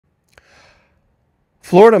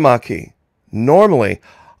Florida Maquis. Normally,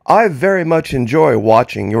 I very much enjoy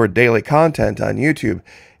watching your daily content on YouTube.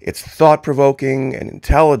 It's thought-provoking and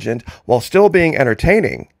intelligent while still being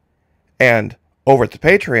entertaining. And over at the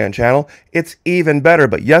Patreon channel, it's even better.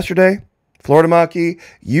 But yesterday, Florida Maquis,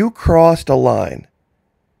 you crossed a line.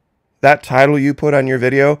 That title you put on your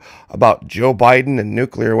video about Joe Biden and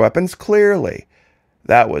nuclear weapons, clearly,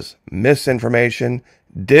 that was misinformation,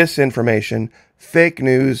 disinformation, fake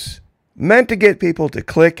news, meant to get people to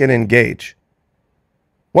click and engage.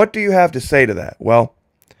 What do you have to say to that? Well,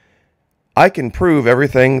 I can prove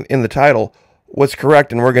everything in the title was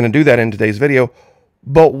correct, and we're going to do that in today's video.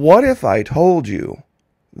 But what if I told you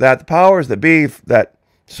that the powers that be that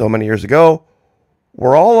so many years ago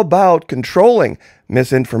were all about controlling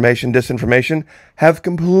misinformation, disinformation, have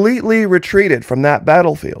completely retreated from that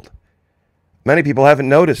battlefield? Many people haven't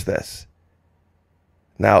noticed this.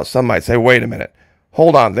 Now, some might say, wait a minute,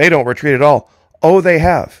 hold on, they don't retreat at all. Oh, they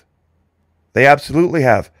have. They absolutely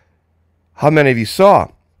have. How many of you saw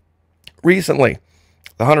recently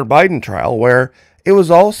the Hunter Biden trial, where it was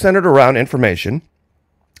all centered around information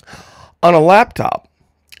on a laptop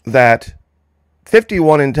that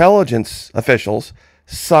 51 intelligence officials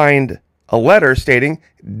signed a letter stating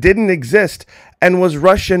didn't exist and was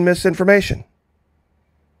Russian misinformation?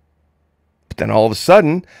 But then all of a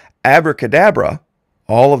sudden, abracadabra,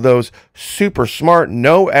 all of those super smart,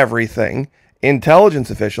 know everything intelligence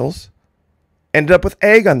officials ended up with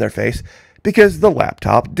egg on their face because the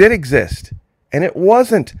laptop did exist and it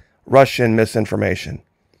wasn't Russian misinformation.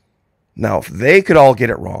 Now, if they could all get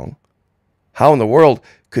it wrong, how in the world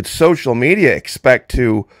could social media expect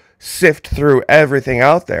to sift through everything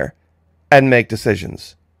out there and make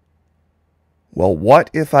decisions? Well, what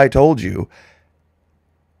if I told you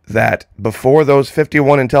that before those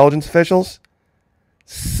 51 intelligence officials,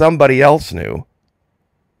 somebody else knew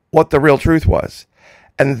what the real truth was,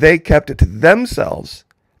 and they kept it to themselves,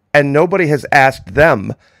 and nobody has asked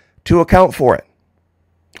them to account for it?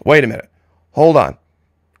 Wait a minute. Hold on.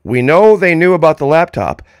 We know they knew about the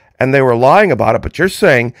laptop, and they were lying about it, but you're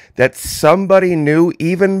saying that somebody knew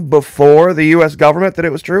even before the U.S. government that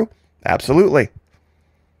it was true? Absolutely.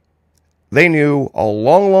 They knew a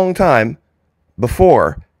long, long time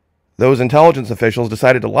before those intelligence officials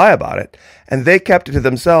decided to lie about it, and they kept it to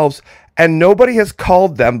themselves, and nobody has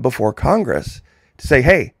called them before Congress to say,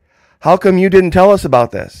 hey, how come you didn't tell us about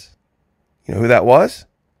this? You know who that was?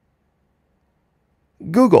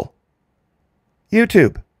 Google,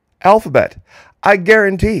 YouTube, Alphabet. I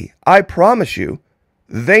guarantee, I promise you,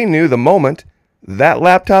 they knew the moment that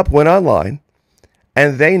laptop went online,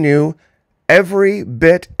 and they knew every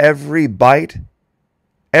bit, every byte,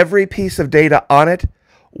 every piece of data on it,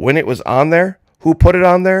 when it was on there, who put it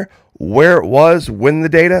on there, where it was, when the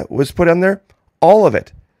data was put on there, all of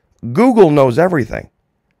it. Google knows everything.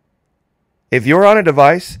 If you're on a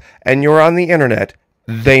device and you're on the internet,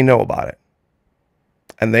 they know about it.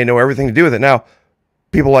 And they know everything to do with it. Now,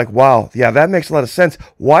 people are like, wow, yeah, that makes a lot of sense.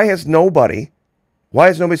 Why has nobody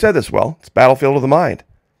said this? Well, it's battlefield of the mind.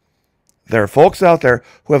 There are folks out there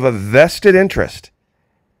who have a vested interest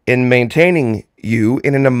in maintaining you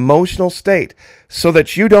in an emotional state so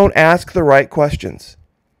that you don't ask the right questions.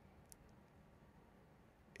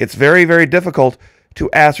 It's very, very difficult to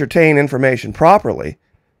ascertain information properly,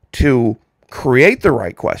 to create the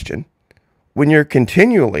right question, when you're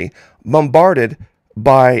continually bombarded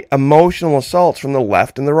by emotional assaults from the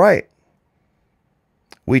left and the right.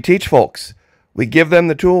 We teach folks, we give them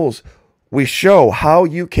the tools, we show how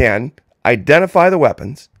you can identify the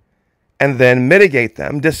weapons and then mitigate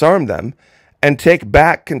them, disarm them, and take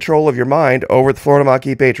back control of your mind over at the Florida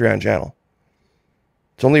Maquis Patreon channel.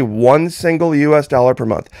 It's only $1 single US dollar per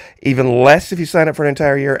month, even less if you sign up for an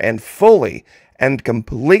entire year, and fully and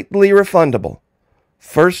completely refundable.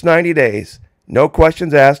 First 90 days, no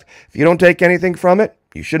questions asked. If you don't take anything from it,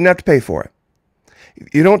 you shouldn't have to pay for it.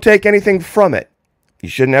 If you don't take anything from it, you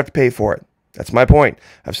shouldn't have to pay for it. That's my point.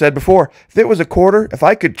 I've said before, if it was a quarter, if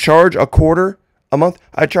I could charge a quarter a month,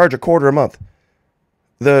 I'd charge a quarter a month.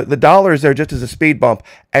 The dollar is there just as a speed bump,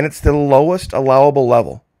 and it's the lowest allowable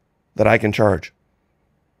level that I can charge.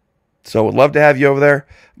 So would love to have you over there.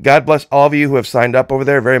 God bless all of you who have signed up over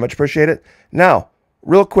there. Very much appreciate it. Now,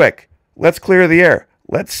 real quick, let's clear the air.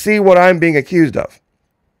 Let's see what I'm being accused of.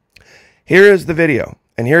 Here is the video,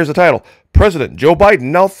 and here's the title. President Joe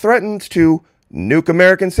Biden now threatens to nuke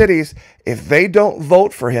American cities if they don't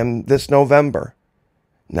vote for him this November.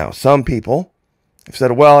 Now, some people have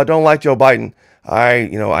said, well, I don't like Joe Biden. I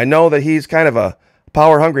know that he's kind of a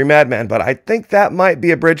power-hungry madman, but I think that might be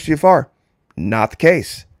a bridge too far. Not the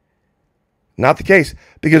case. Not the case.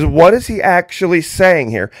 Because what is he actually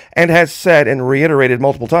saying here and has said and reiterated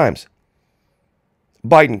multiple times?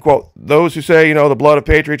 Biden, quote, those who say, the blood of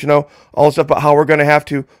patriots, all this stuff about how we're going to have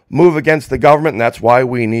to move against the government and that's why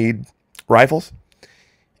we need rifles.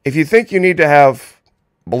 If you think you need to have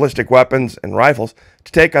ballistic weapons and rifles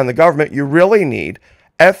to take on the government, you really need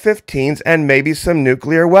F-15s and maybe some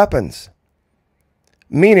nuclear weapons.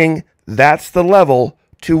 Meaning that's the level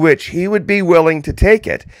to which he would be willing to take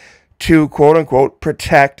it to, quote unquote,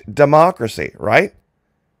 protect democracy, right?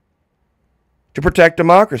 To protect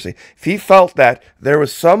democracy. If he felt that there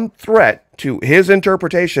was some threat to his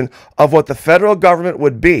interpretation of what the federal government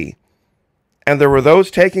would be, and there were those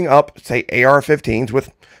taking up, say, AR-15s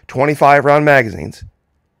with 25-round magazines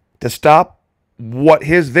to stop what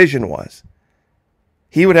his vision was,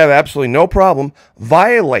 he would have absolutely no problem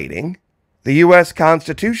violating the U.S.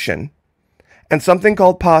 Constitution and something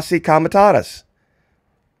called posse comitatus.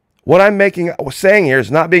 What I'm saying here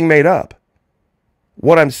is not being made up.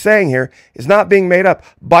 What I'm saying here is not being made up.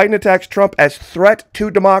 Biden attacks Trump as threat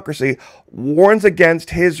to democracy, warns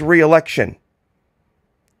against his reelection.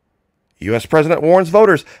 U.S. President warns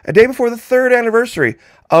voters a day before the third anniversary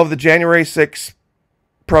of the January 6th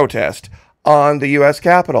protest on the U.S.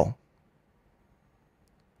 Capitol.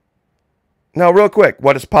 Now, real quick,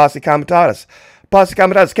 what is posse comitatus? Posse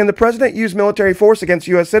comitatus. Can the president use military force against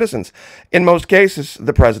U.S. citizens? In most cases,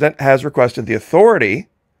 the president has requested the authority.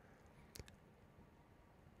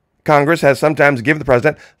 Congress has sometimes given the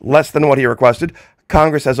president less than what he requested.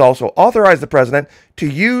 Congress has also authorized the president to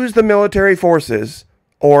use the military forces,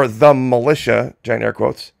 or the militia, giant air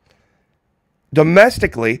quotes,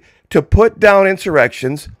 domestically to put down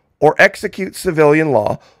insurrections or execute civilian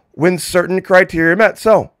law when certain criteria are met.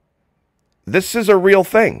 So, this is a real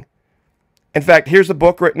thing. In fact, here's a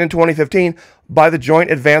book written in 2015 by the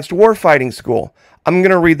Joint Advanced Warfighting School. I'm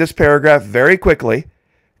going to read this paragraph very quickly,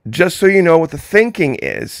 just so you know what the thinking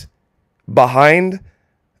is behind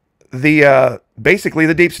basically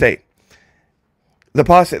the deep state. The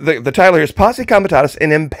title here is Posse Comitatus,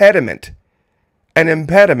 an impediment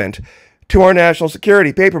to our national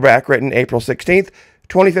security. Paperback written April 16th,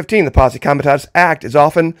 2015. The Posse Comitatus Act is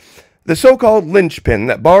often the so-called linchpin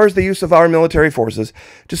that bars the use of our military forces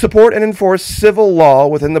to support and enforce civil law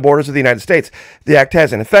within the borders of the United States. The act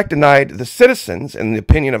has, in effect, denied the citizens, in the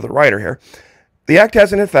opinion of the writer here, the act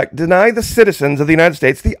has, in effect, denied the citizens of the United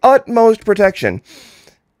States the utmost protection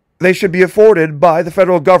they should be afforded by the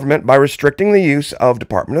federal government by restricting the use of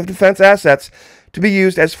Department of Defense assets to be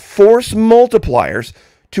used as force multipliers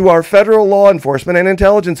to our federal law enforcement and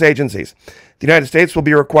intelligence agencies. The United States will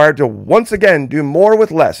be required to once again do more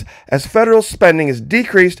with less as federal spending is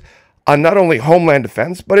decreased on not only homeland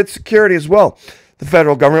defense, but its security as well. The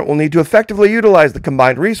federal government will need to effectively utilize the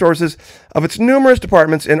combined resources of its numerous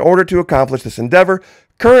departments in order to accomplish this endeavor.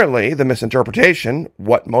 Currently, the misinterpretation,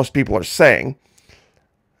 what most people are saying,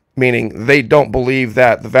 meaning they don't believe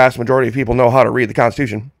that the vast majority of people know how to read the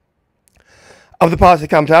Constitution, of the Posse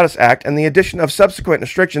Comitatus Act and the addition of subsequent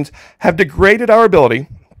restrictions have degraded our ability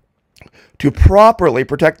to properly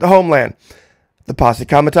protect the homeland. The Posse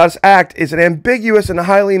Comitatus Act is an ambiguous and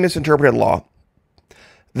highly misinterpreted law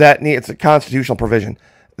that needs a constitutional provision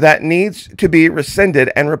that needs to be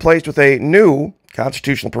rescinded and replaced with a new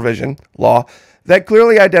constitutional provision law that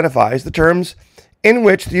clearly identifies the terms in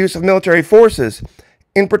which the use of military forces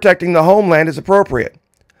in protecting the homeland is appropriate.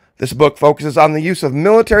 This book focuses on the use of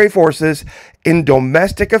military forces in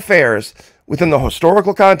domestic affairs within the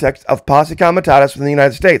historical context of Posse Comitatus in the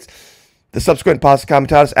United States. The subsequent Posse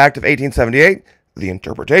Comitatus Act of 1878, the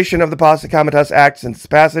interpretation of the Posse Comitatus Act since its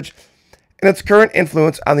passage, and its current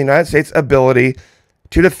influence on the United States' ability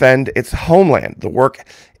to defend its homeland. The work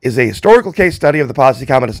is a historical case study of the Posse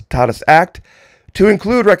Comitatus Act to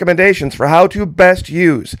include recommendations for how to best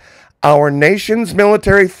use our nation's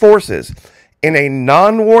military forces in a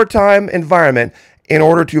non-wartime environment in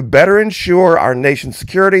order to better ensure our nation's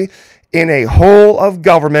security in a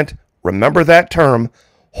whole-of-government, remember that term,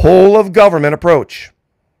 whole-of-government approach.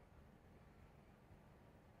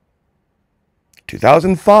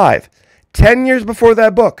 2005, 10 years before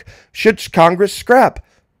that book, should Congress scrap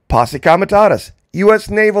Posse Comitatus, U.S.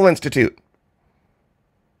 Naval Institute?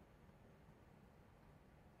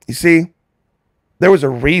 You see, there was a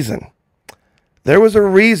reason. There was a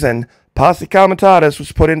reason Posse Comitatus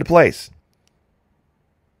was put into place.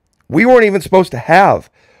 We weren't even supposed to have,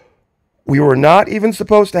 we were not even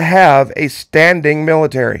supposed to have a standing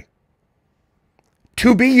military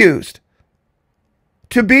to be used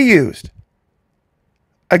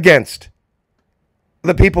against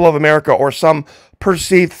the people of America or some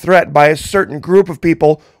perceived threat by a certain group of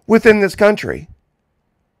people within this country.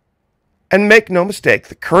 And make no mistake,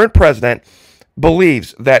 the current president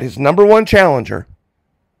believes that his number one challenger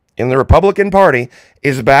in the Republican Party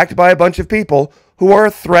is backed by a bunch of people who are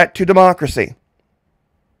a threat to democracy.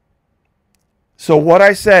 So what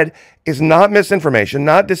I said is not misinformation,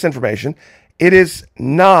 not disinformation. It is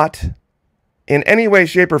not in any way,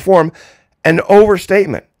 shape, or form an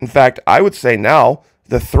overstatement. In fact, I would say now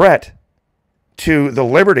the threat to the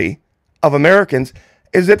liberty of Americans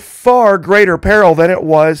is at far greater peril than it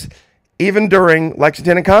was even during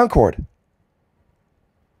Lexington and Concord.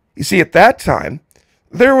 You see, at that time,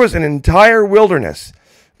 there was an entire wilderness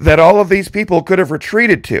that all of these people could have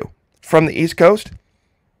retreated to from the East Coast.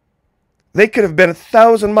 They could have been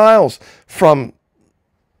 1,000 miles from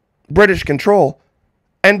British control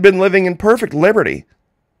and been living in perfect liberty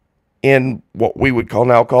in what we would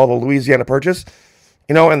now call the Louisiana Purchase,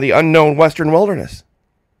 and the unknown Western wilderness.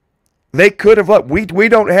 They could have left. We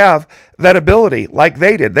don't have that ability like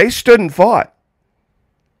they did. They stood and fought.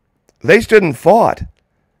 They stood and fought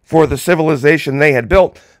for the civilization they had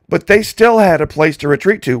built, but they still had a place to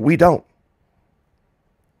retreat to. We don't.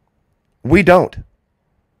 We don't.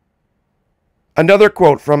 Another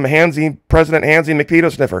quote from President Hansie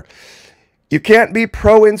McPedo Sniffer. You can't be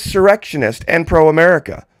pro-insurrectionist and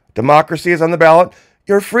pro-America. Democracy is on the ballot.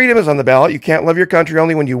 Your freedom is on the ballot. You can't love your country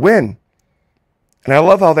only when you win. And I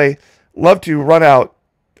love how they love to run out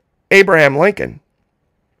Abraham Lincoln.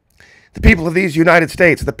 The people of these United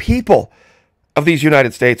States, the people of these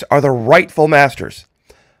United States are the rightful masters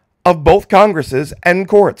of both Congresses and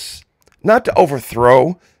courts. Not to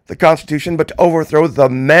overthrow the Constitution, but to overthrow the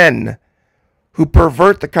men who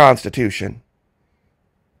pervert the Constitution.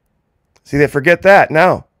 See, they forget that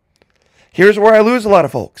now. Here's where I lose a lot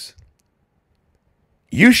of folks.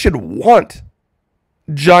 You should want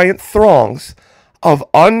giant throngs of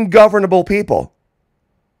ungovernable people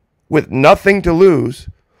with nothing to lose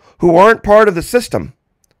who aren't part of the system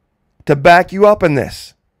to back you up in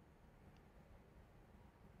this.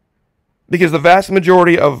 Because the vast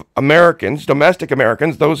majority of Americans, domestic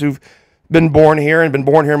Americans, those who've been born here and been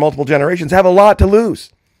born here multiple generations, have a lot to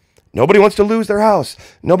lose. Nobody wants to lose their house.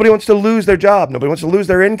 Nobody wants to lose their job. Nobody wants to lose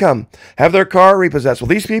their income, have their car repossessed. Well,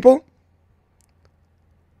 these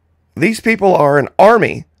people are an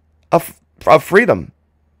army of freedom.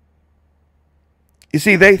 You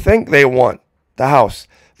see, they think they want the house,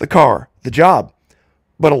 the car, the job.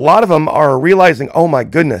 But a lot of them are realizing, oh my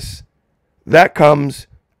goodness, that comes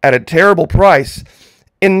at a terrible price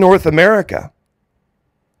in North America.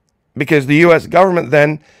 Because the U.S. government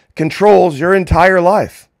then controls your entire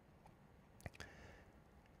life.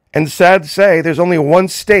 And sad to say, there's only one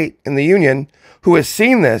state in the Union who has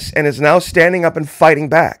seen this and is now standing up and fighting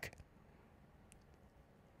back.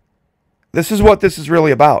 This is what this is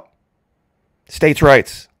really about. States'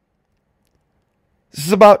 rights.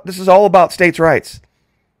 This is all about states' rights.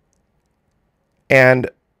 And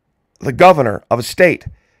the governor of a state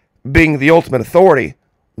being the ultimate authority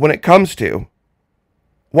when it comes to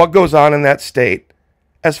what goes on in that state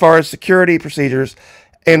as far as security procedures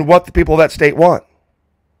and what the people of that state want.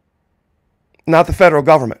 Not the federal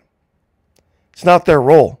government. It's not their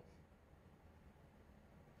role.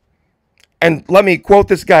 And let me quote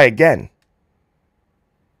this guy again.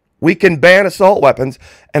 We can ban assault weapons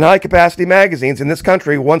and high-capacity magazines in this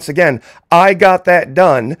country once again. I got that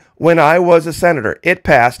done when I was a senator. It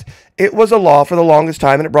passed. It was a law for the longest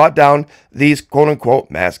time, and it brought down these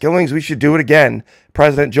quote-unquote mass killings. We should do it again.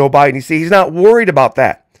 President Joe Biden, you see, he's not worried about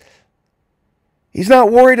that. He's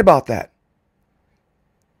not worried about that.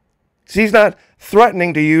 See, he's not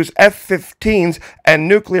threatening to use F-15s and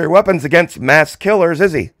nuclear weapons against mass killers,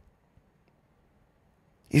 is he?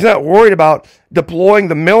 He's not worried about deploying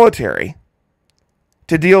the military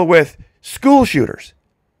to deal with school shooters.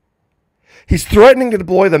 He's threatening to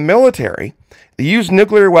deploy the military to use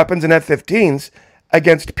nuclear weapons and F-15s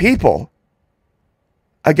against people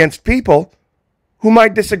who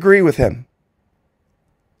might disagree with him.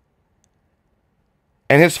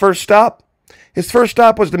 And his first stop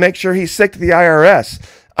was to make sure he sicked the IRS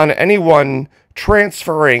on anyone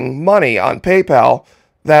transferring money on PayPal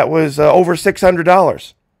that was over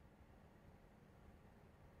 $600.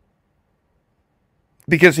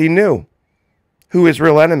 Because he knew who his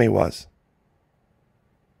real enemy was.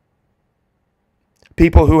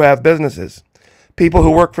 People who have businesses. People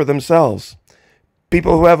who work for themselves.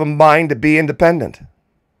 People who have a mind to be independent.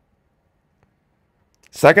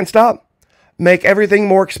 Second stop, make everything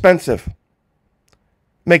more expensive.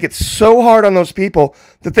 Make it so hard on those people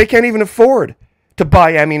that they can't even afford to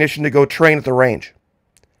buy ammunition to go train at the range.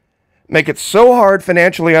 Make it so hard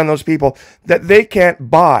financially on those people that they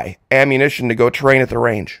can't buy ammunition to go train at the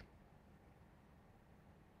range.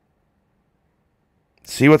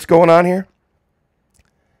 See what's going on here?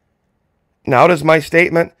 Now does my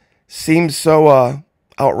statement seem so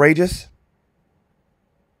outrageous?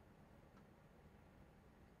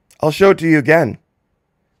 I'll show it to you again.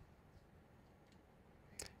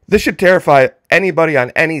 This should terrify anybody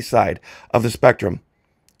on any side of the spectrum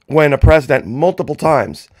when a president multiple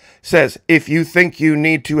times says, if you think you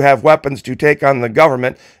need to have weapons to take on the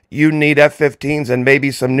government, you need F-15s and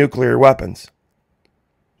maybe some nuclear weapons.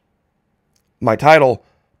 My title,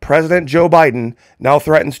 President Joe Biden now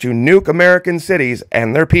threatens to nuke American cities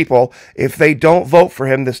and their people if they don't vote for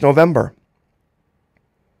him this November,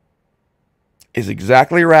 is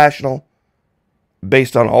exactly rational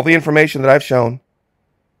based on all the information that I've shown.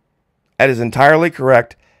 That is entirely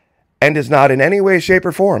correct and is not in any way, shape,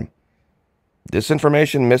 or form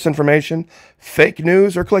disinformation, misinformation, fake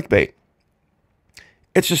news, or clickbait.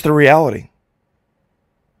 It's just the reality.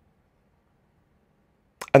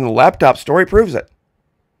 And the laptop story proves it.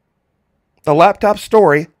 The laptop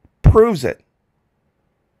story proves it.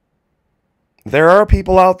 There are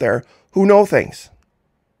people out there who know things.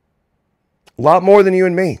 A lot more than you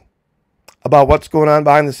and me about what's going on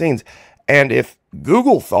behind the scenes. And if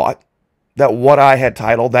Google thought that what I had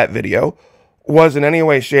titled that video was in any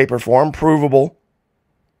way, shape, or form provable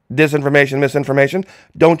disinformation, misinformation,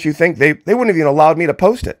 don't you think they wouldn't have even allowed me to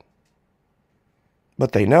post it?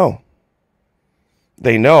 But they know.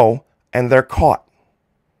 They know, and they're caught.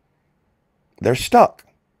 They're stuck.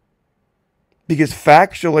 Because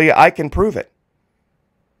factually, I can prove it.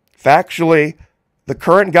 Factually, the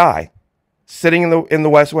current guy sitting in the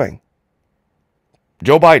West Wing,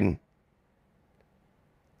 Joe Biden,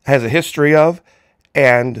 has a history of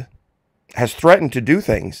and has threatened to do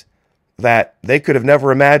things that they could have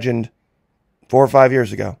never imagined 4 or 5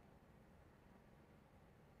 years ago.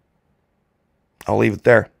 I'll leave it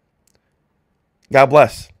there. God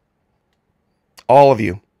bless all of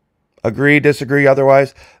you. Agree, disagree,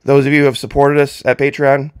 otherwise. Those of you who have supported us at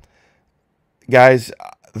Patreon, guys,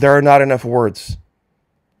 there are not enough words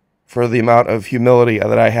for the amount of humility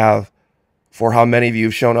that I have for how many of you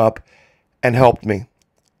have shown up and helped me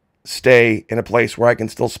stay in a place where I can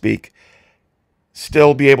still speak,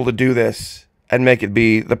 still be able to do this, and make it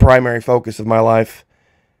be the primary focus of my life.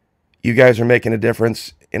 You guys are making a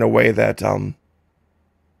difference in a way that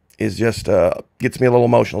is just gets me a little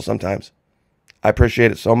emotional sometimes. I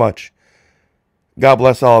appreciate it so much. God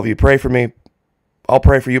bless all of you. Pray for me. I'll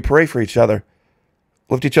pray for you. Pray for each other.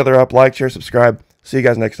 Lift each other up. Like, share, subscribe. See you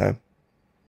guys next time.